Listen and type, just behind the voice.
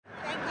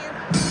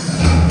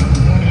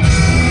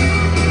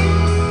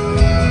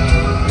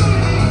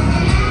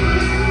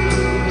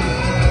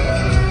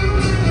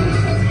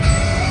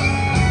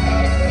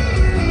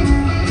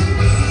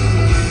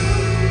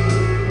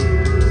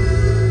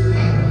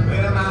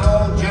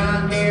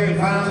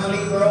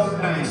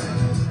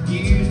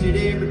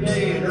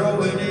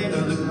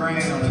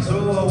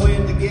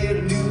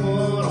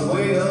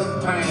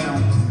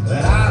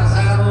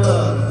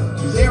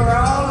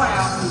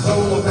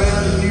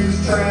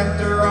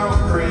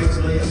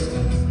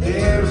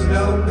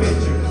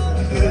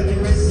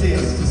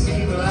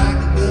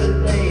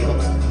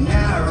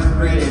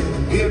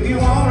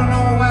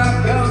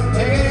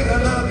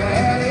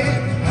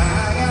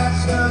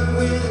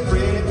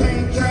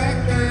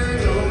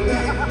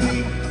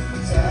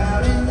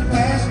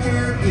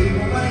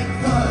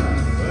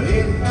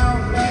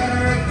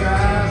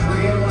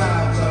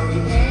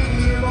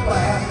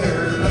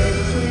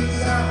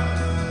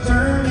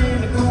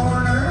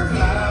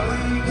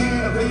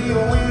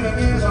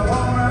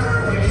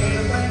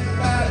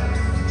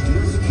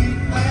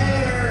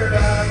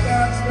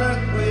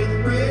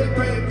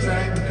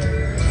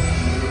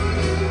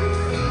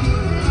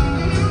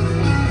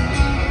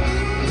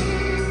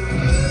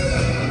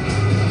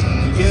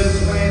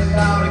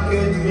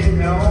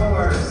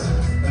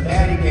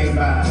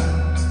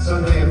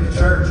Sunday after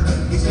church.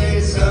 He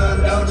says, son,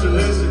 don't you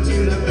listen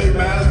to the big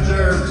mouth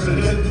jerks. And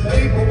if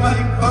people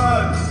make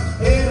fun,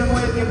 hit them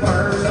with your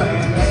purse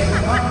and let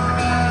them all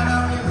ride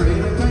on your pretty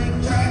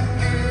pink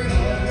tractor.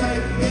 Don't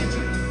take a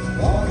picture,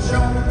 wanna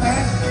show the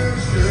pastor,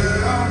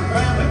 sure on the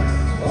family.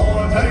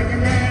 Wanna take a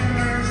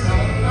gander,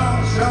 something on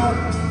the show,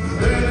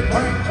 pretty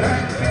pink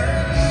tractor.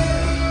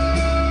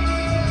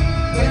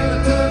 Tell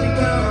the tubby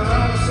cover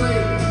on the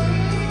seat.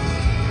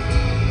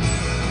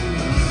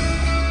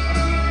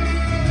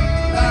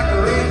 Like a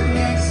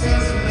redneck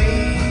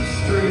Sesame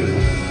Street.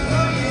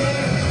 Oh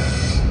yeah.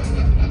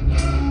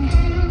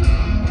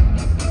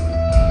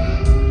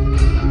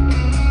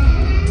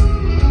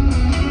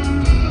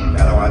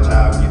 Gotta watch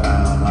out when you buy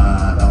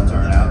online. Don't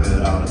turn out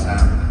good all the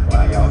time.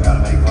 Why y'all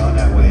gotta make fun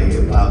that way?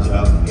 It plows it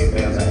up, it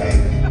fails a hey.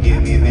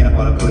 Give me a minute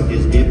while I put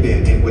this dip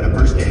in it. With a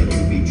first day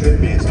you be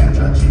tripping.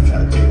 Snapshot, cheap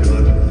shot, take a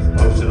look.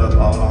 Post it up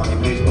all on your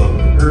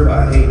Facebook. Herb,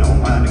 I hate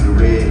on mine to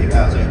get red.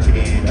 Cows and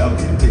chicken,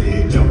 dogs and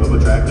pig. Jump up a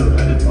tractor,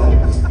 let it fall.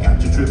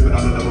 Got you tripping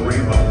on another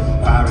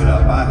rainbow. Fire it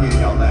up, I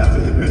hear y'all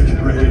laughing.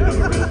 Making red,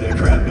 another redneck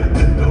trapping.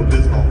 Pinto,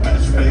 Bismol,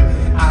 flash fake.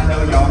 I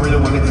know y'all really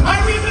want it. I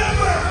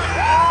remember!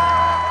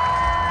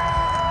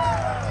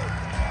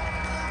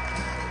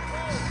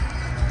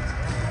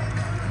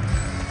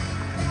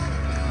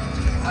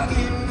 I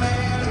get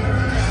mad when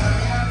I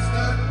got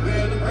stuck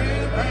with a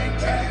red pink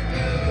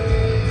tractor.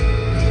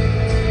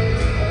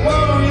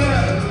 Whoa,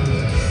 yeah.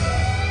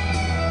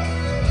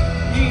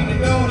 Need to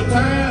go to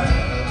town.